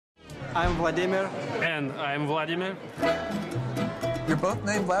I'm Vladimir. And I'm Vladimir. You're both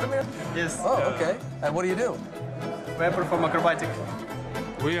named Vladimir? Yes. Oh, okay. And what do you do? We perform acrobatic.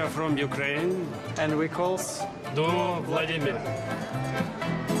 We are from Ukraine. And we calls Duo Vladimir.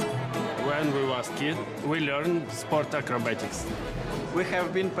 When we was kid, we learned sport acrobatics. We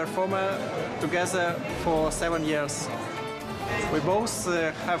have been performing together for 7 years. We both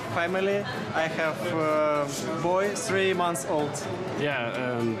have family. I have a boy 3 months old.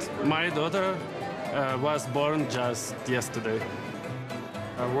 Yeah, and my daughter was born just yesterday.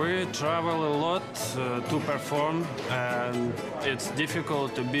 We travel a lot to perform, and it's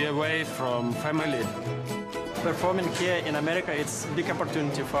difficult to be away from family. Performing here in America, it's a big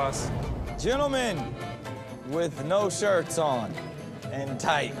opportunity for us. Gentlemen with no shirts on and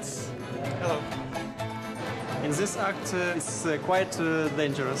tights. Hello. In this act, it's quite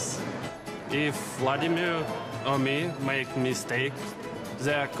dangerous. If Vladimir or me make mistake,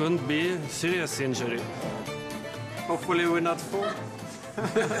 there couldn't be serious injury. Hopefully we're not full.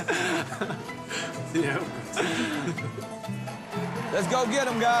 Yeah. Let's go get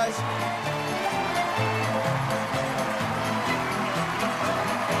them, guys.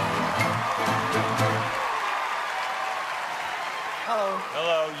 Hello.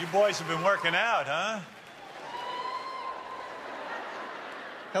 Hello. You boys have been working out, huh?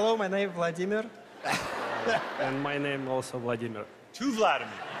 Hello, my name is Vladimir. And my name also Vladimir. Two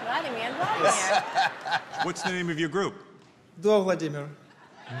Vladimir. Vladimir, Vladimir. What's the name of your group? Duo Vladimir.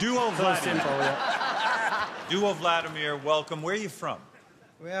 Duo Vladimir. Simple, yeah. Duo Vladimir, welcome. Where are you from?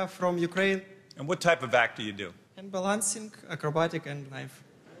 We are from Ukraine. And what type of act do you do? And balancing, acrobatic, and knife.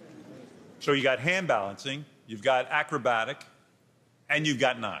 So you got hand balancing, you've got acrobatic, and you've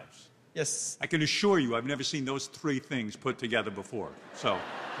got knives. Yes. I can assure you I've never seen those three things put together before. So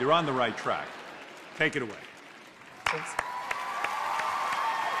you're on the right track. Take it away. Thanks.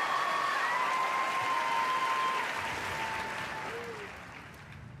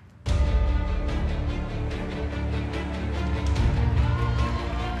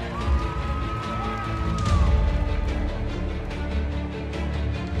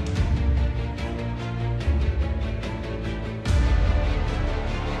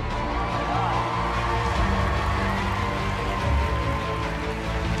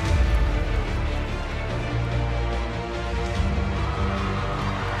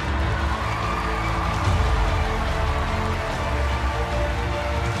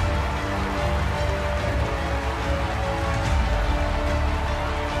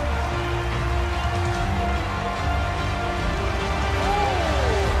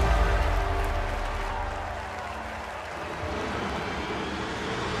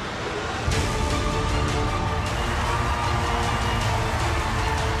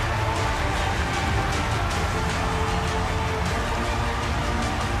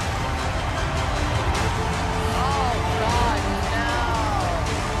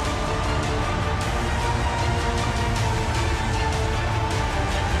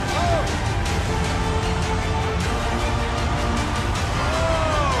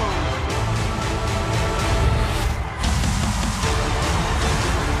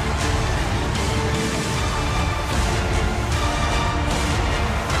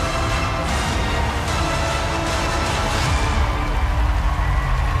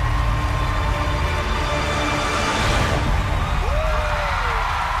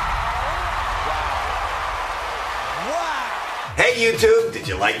 Hey YouTube, did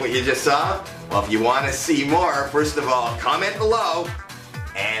you like what you just saw? Well, if you want to see more, first of all, comment below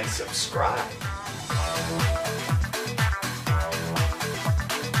and subscribe.